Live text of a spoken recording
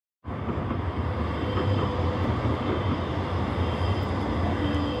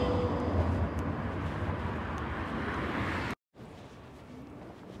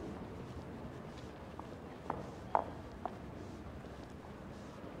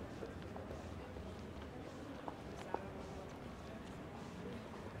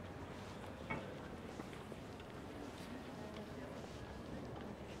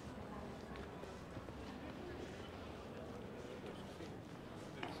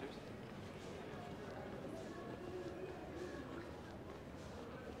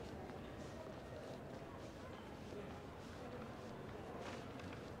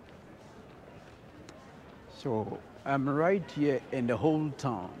So I'm right here in the whole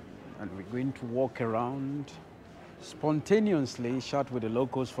town, and we're going to walk around spontaneously, chat with the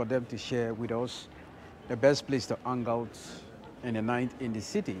locals for them to share with us the best place to hang out in the night in the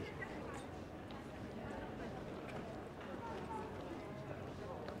city.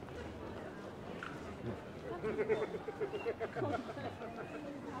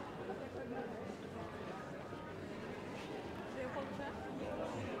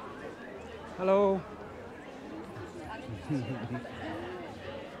 Hello.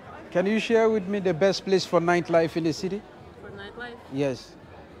 Can you share with me the best place for nightlife in the city? For nightlife? Yes.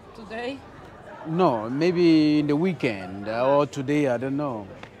 Today? No, maybe in the weekend or today, I don't know.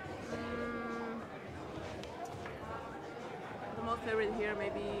 The most favorite here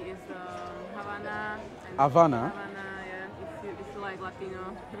maybe is Havana. And Havana? Havana, yeah. If you like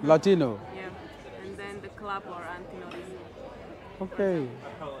Latino. Latino. Yeah. And then the club or Antino. Okay.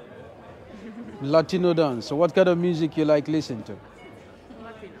 Latino dance. So what kind of music you like listen to?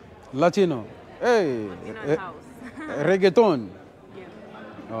 Latino. Latino. Hey. Latino house. Reggaeton. Yeah.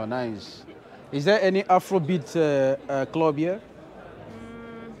 Oh, nice. Is there any Afrobeat club here?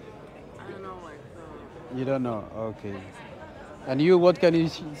 I don't know what. You don't know? Okay. And you, what can you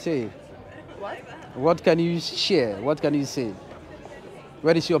say? What? What can you share? What can you say?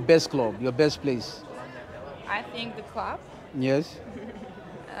 Where is your best club, your best place? I think the club. Yes?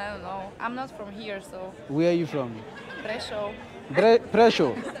 I don't know. I'm not from here, so. Where are you from? Presho.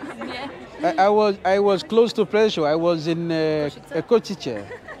 Presho. Yeah. I was close to Presho. I was in Kochice.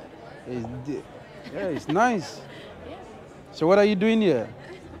 It's nice. Yeah. So what are you doing here?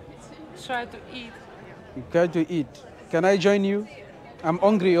 Try to eat. You try to eat. Can I join you? I'm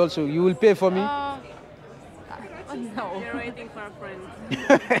hungry also. You will pay for me? No. We're waiting for a friend.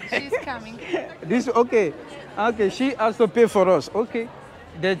 She's coming. This okay. Okay, she has to pay for us. Okay.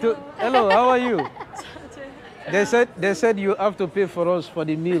 Hello, how are you? They said you have to pay for us for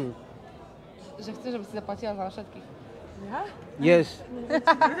the meal. Że chcę, żeby zapłaciła za wszystkich. Yeah? Yes.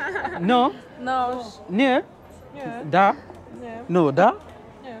 No? No. Nie? Yeah. Da? Yeah. No, da?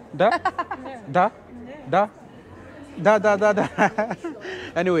 Yeah. Da? Da? Da? Da, da, da, da.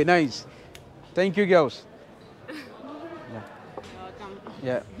 Anyway, nice. Thank you, girls. Welcome.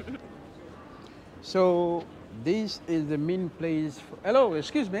 Yeah. So, this is the main place. Hello,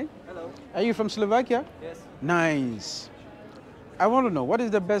 excuse me. Hello. Are you from Slovakia? Yes. Nice. I want to know, what is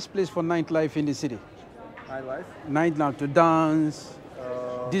the best place for nightlife in the city? Nightlife. Nightlife to dance,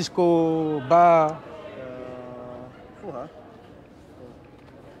 disco, bar. Fuha.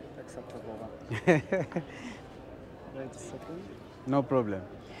 Acceptable. Wait a second. No problem.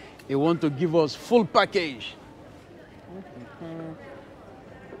 You want to give us full package.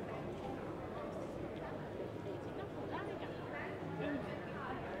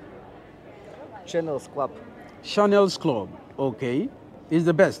 Channels Club. Chanel's Club, okay. Is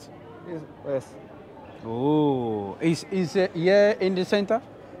the best. Yes. Oh, is here in the center?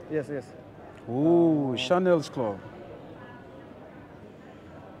 Yes, yes. Oh, Chanel's Club.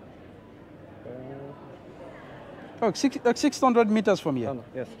 Oh, 600 meters from here. No,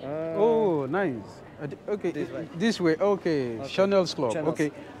 yes. Oh, nice. Okay, this way. Okay, Chanel's Club. Channels.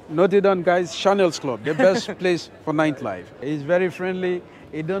 Okay, note it down, guys. Chanel's Club, the best place for nightlife. He's very friendly.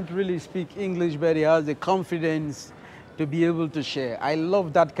 He don't really speak English, but he has the confidence to be able to share. I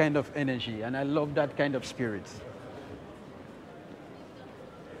love that kind of energy, and I love that kind of spirit.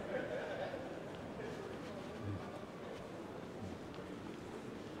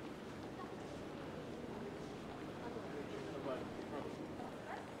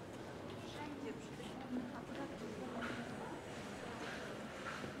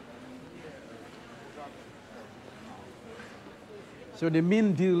 So the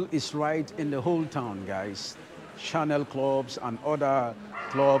main deal is right in the whole town, guys. Channel clubs and other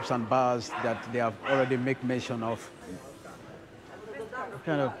clubs and bars that they have already made mention of. What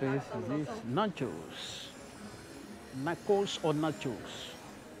kind of place is this? Nachos. Nachos or nachos?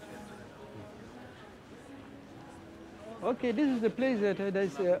 Okay, this is the place that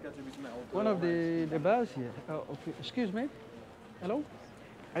there's one of the bars here. Okay, excuse me. Hello?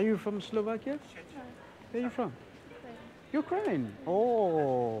 Are you from Slovakia? Where are you from? Ukraine.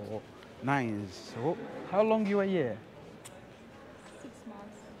 Oh, nice. So, how long you are here? 6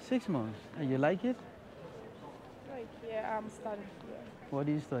 months. 6 months. And you like it? Like, yeah, I'm studying here. What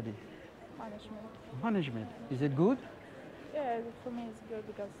do you study? Management. Management. Is it good? Yeah, for me it's good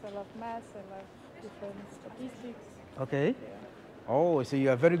because I love maths, I love different statistics. Okay. Yeah. Oh, so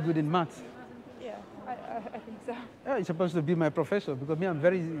you are very good in maths. Yeah, I think so. Yeah, you're supposed to be my professor because me, I'm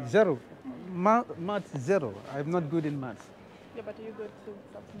very zero. Maths zero. I'm not good in maths. Yeah, but you're good to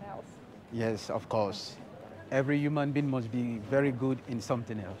something else. Yes, of course. Every human being must be very good in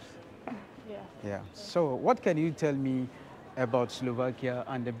something else. Yeah. Yeah. So what can you tell me about Slovakia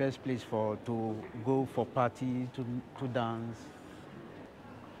and the best place for to go for party, to dance?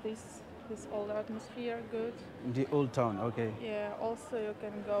 This old atmosphere, good. The old town, okay. Yeah. Also, you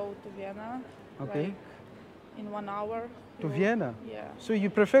can go to Vienna. Okay. Like in 1 hour. To you- Vienna? Yeah. So you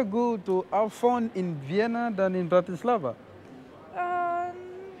prefer go to have fun in Vienna than in Bratislava? Um,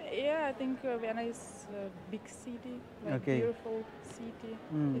 yeah, I think Vienna is a big city, like Okay. beautiful city.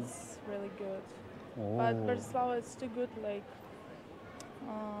 Mm. It's really good. Oh. But Bratislava is too good. Like,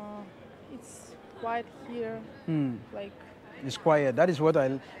 it's quiet here. Hmm. Like, It's quiet. That is what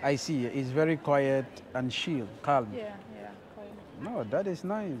I see. It's very quiet and chill, calm. yeah, quiet. No, that is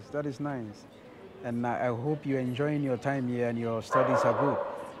nice. That is nice. And I hope you're enjoying your time here and your studies are good.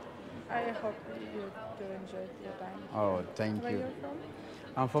 I hope you do enjoy your time. Oh, thank Where you. you're from?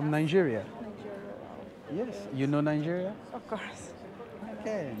 I'm from Nigeria. Nigeria. Wow. Yes. You know Nigeria? Of course.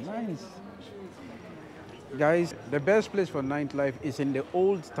 Okay, nice. Guys, the best place for nightlife is in the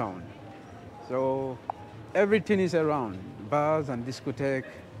old town. So everything is around. Bars and discotheque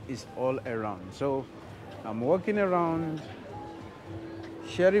is all around. So I'm walking around,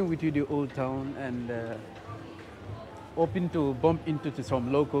 sharing with you the old town and hoping to bump into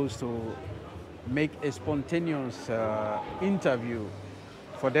some locals to make a spontaneous interview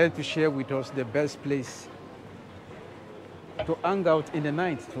for them to share with us the best place to hang out in the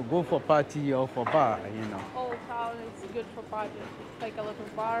night, to go for party or for bar, you know. Old town is good for party. Like a lot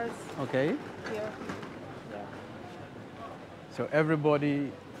of bars Okay? here. Yeah. So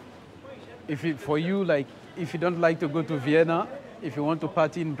everybody, for you, like, if you don't like to go to Vienna, if you want to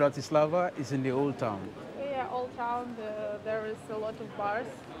party in Bratislava, it's in the old town. Yeah, old town. There is a lot of bars,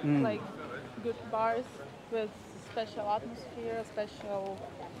 like good bars with special atmosphere, special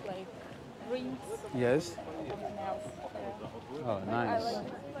like drinks, Yes? something else. Yeah. Oh, I nice. like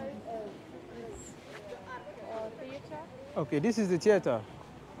this place. It's theater, Okay, this is the theater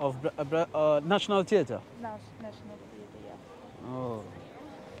of National Theater. National Theater. Yeah, Oh,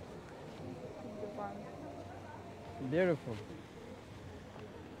 good one. beautiful.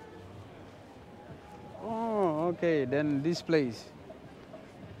 Oh, okay, then this place.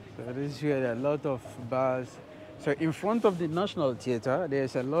 So this is where there are a lot of bars. So in front of the National Theater,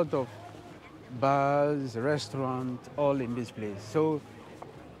 there's a lot of bars, restaurants, all in this place. So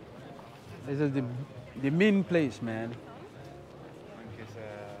this is the main place, man.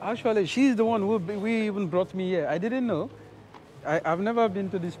 Actually, she's the one we even brought me here. I didn't know. I've never been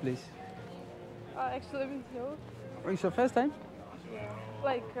to this place. Actually, with you. It's your first time? Yeah.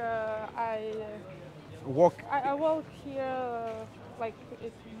 Like Walk. I walk here like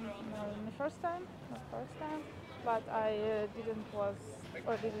it's the first time, not first time, but I didn't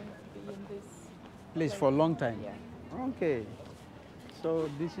be in this Place for a long time. Yeah. Okay. So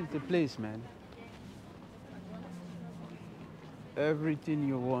this is the place, man. Everything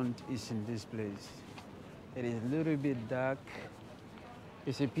you want is in this place. It is a little bit dark.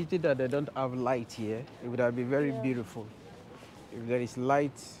 It's a pity that they don't have light here. It would have been very Yeah. beautiful. If there is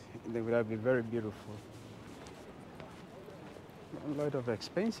light, it would have been very beautiful. A lot of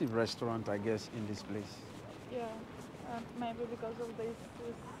expensive restaurant, I guess, in this place. Yeah, maybe because of this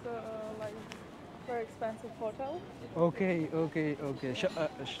like very expensive hotel. Okay.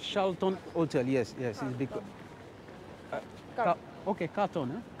 Charlton Hotel, yes, it's because. Okay, Carlton,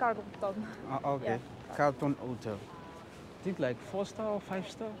 huh? Carlton. Okay, Yeah. Carlton Hotel. I think like 4-star or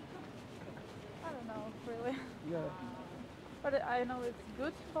 5-star. I don't know really, Yeah. but I know it's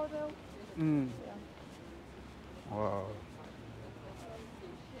good hotel. Mm. Yeah. Wow.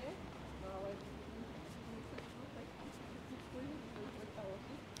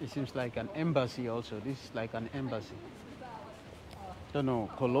 It seems like an embassy also. This is like an embassy. Don't know,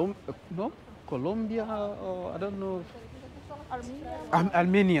 no? Colombia or I don't know. Armenia.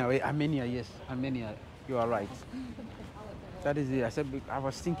 Armenia, wait, Armenia, yes. Armenia, you are right. That is it. I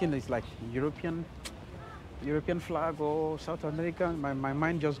was thinking it's like European flag or South America. My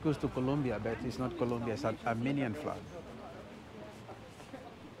mind just goes to Colombia, but it's not Colombia, it's an Armenian flag.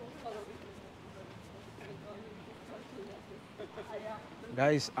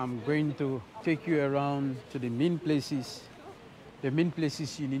 Guys, I'm going to take you around to the main places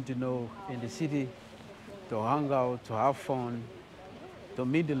you need to know in the city to hang out, to have fun, to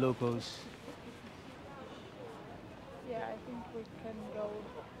meet the locals. Yeah, I think we can go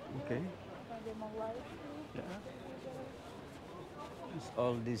Okay. maybe more live. Yeah. It's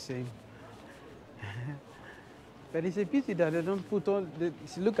all the same. But it's a pity that they don't put on,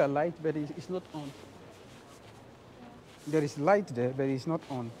 look at light, but it's not on. There is light there, but it's not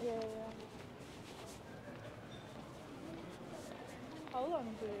on. Yeah.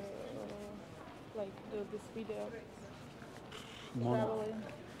 do like do this video Mon- traveling?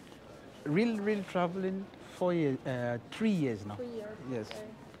 real traveling 4 years, 3 years now. 3 years. Yes. Okay.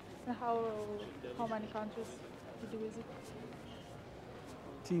 And how many countries did you visit?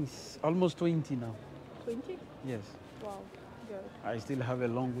 Things almost 20 now. 20? Yes. Wow, good. I still have a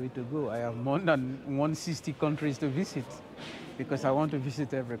long way to go. I have more than 160 countries to visit because I want to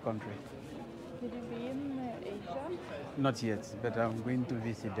visit every country. Did you be in Asia? Not yet, but I'm going to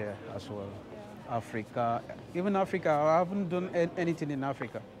visit there as well. Yeah. Africa, even Africa, I haven't done anything in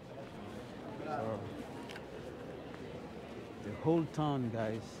Africa. So, the whole town,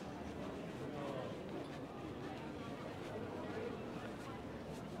 guys.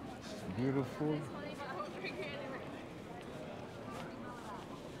 It's beautiful.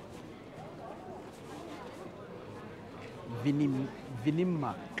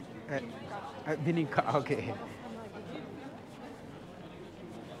 Vinima. Vinica, okay.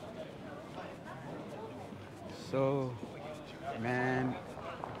 So, man,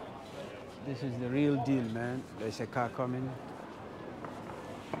 this is the real deal, man. There's a car coming.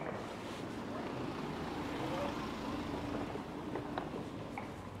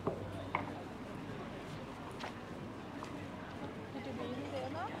 Did you be in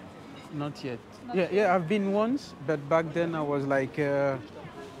Vienna? Not yet. Not Yeah, yet. yeah, I've been once, but back then I was like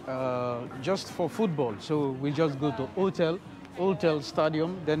just for football. So we just go to hotel,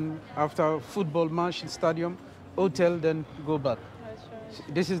 stadium. Then after football match, stadium, hotel, then go back. Right,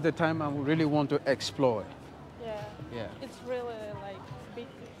 sure. This is the time I really want to explore. Yeah. Yeah. It's really like big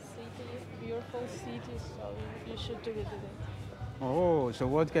city, beautiful city, so you should visit it. Oh, so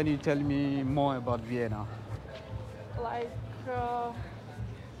what can you tell me more about Vienna? Like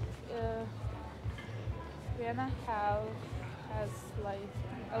Vienna has like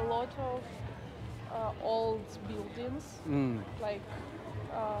a lot of old buildings, like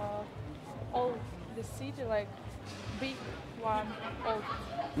all the city, like big one old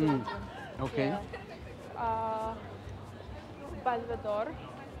building. Okay. Yeah. Belvedere.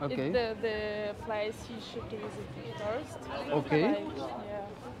 Okay. It's the place you should visit first. Okay. Like, yeah,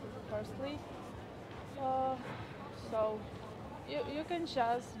 firstly. So you can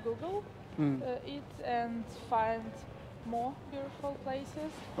just Google it and find more beautiful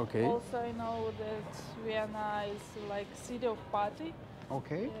places. Okay. Also, I know that Vienna is like city of party.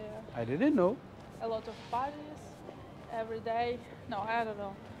 Okay. Yeah. I didn't know. A lot of parties every day. No, I don't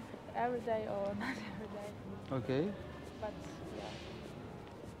know. Every day or not every day. Okay. But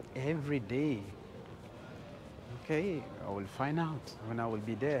yeah. Every day. Okay, I will find out when I will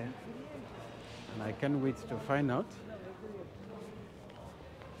be there. And I can't wait to find out.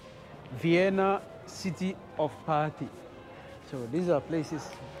 Vienna, city of party. So these are places,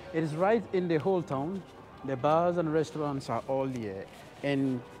 it is right in the whole town. The bars and restaurants are all here.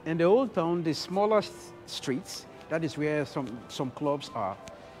 And in the old town, the smaller streets, that is where some clubs are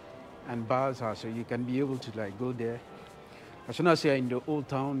and bars are. So you can be able to like go there. As soon as you're in the old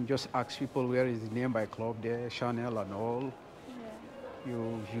town, just ask people where is the nearby club there, Chanel and all. Yeah.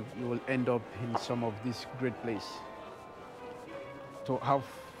 You will end up in some of these great places to have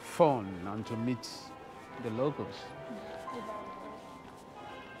fun and to meet the locals.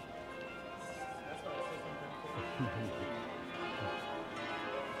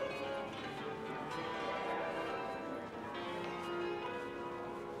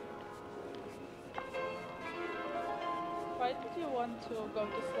 Why did you want to go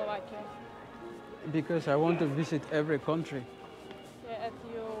to Slovakia? Because I want to visit every country. Yeah, and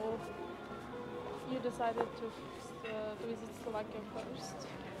you decided to visit Slovakia first.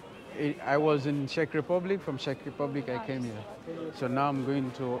 I was in Czech Republic. From Czech Republic, I came here. So now I'm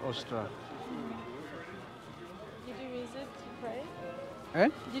going to Austria. Did you visit Ukraine? Eh?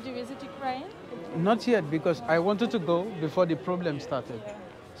 Did you visit Ukraine? Not yet, because I wanted to go before the problem started. Yeah.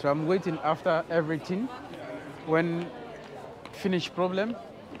 So I'm waiting after everything. When finish problem,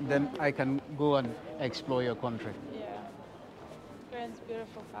 then I can go and explore your country. Yeah. Ukraine's a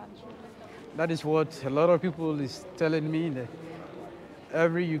beautiful country. That is what a lot of people is telling me. That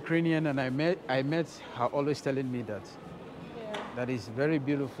every Ukrainian and I met are always telling me that. Yeah. That is very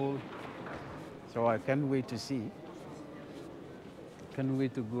beautiful. So I can't wait to see. Can't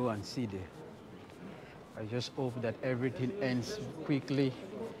wait to go and see there. I just hope that everything ends quickly.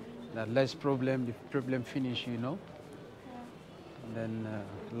 That less problem, the problem finish, you know. And then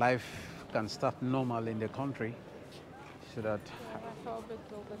life can start normal in the country. So that Yeah, I hope it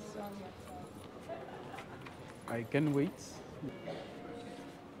will be soon. I can wait.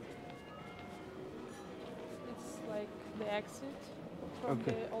 It's like the exit from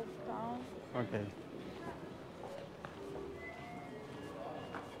Okay. the old town. Okay.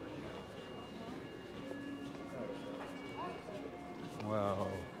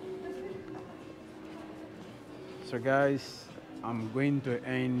 So guys, I'm going to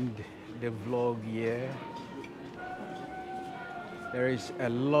end the vlog here. There is a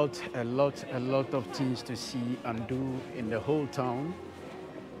lot of things to see and do in the whole town.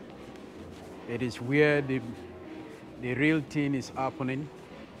 It is where the real thing is happening.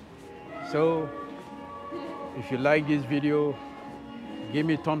 So if you like this video, give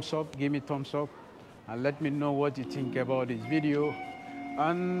me thumbs up, and let me know what you think about this video.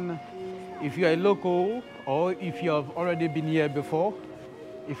 And if you are local, or if you have already been here before,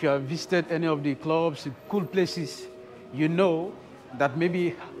 if you have visited any of the clubs, cool places, you know that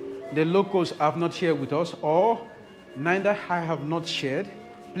maybe the locals have not shared with us, or neither I have not shared,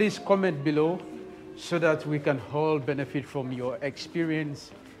 please comment below so that we can all benefit from your experience.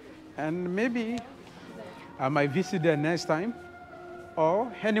 And maybe I might visit there next time,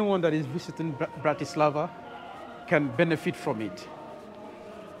 or anyone that is visiting Bratislava can benefit from it.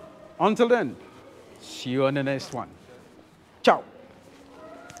 Until then, see you on the next one. Ciao.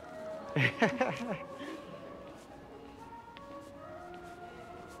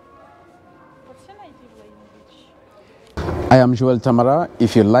 I am Joel Tamara.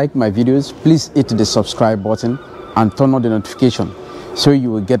 If you like my videos, please hit the subscribe button and turn on the notification so you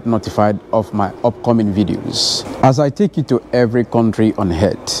will get notified of my upcoming videos as I take you to every country on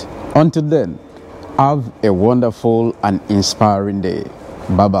earth. Until then, have a wonderful and inspiring day.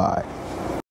 Bye-bye.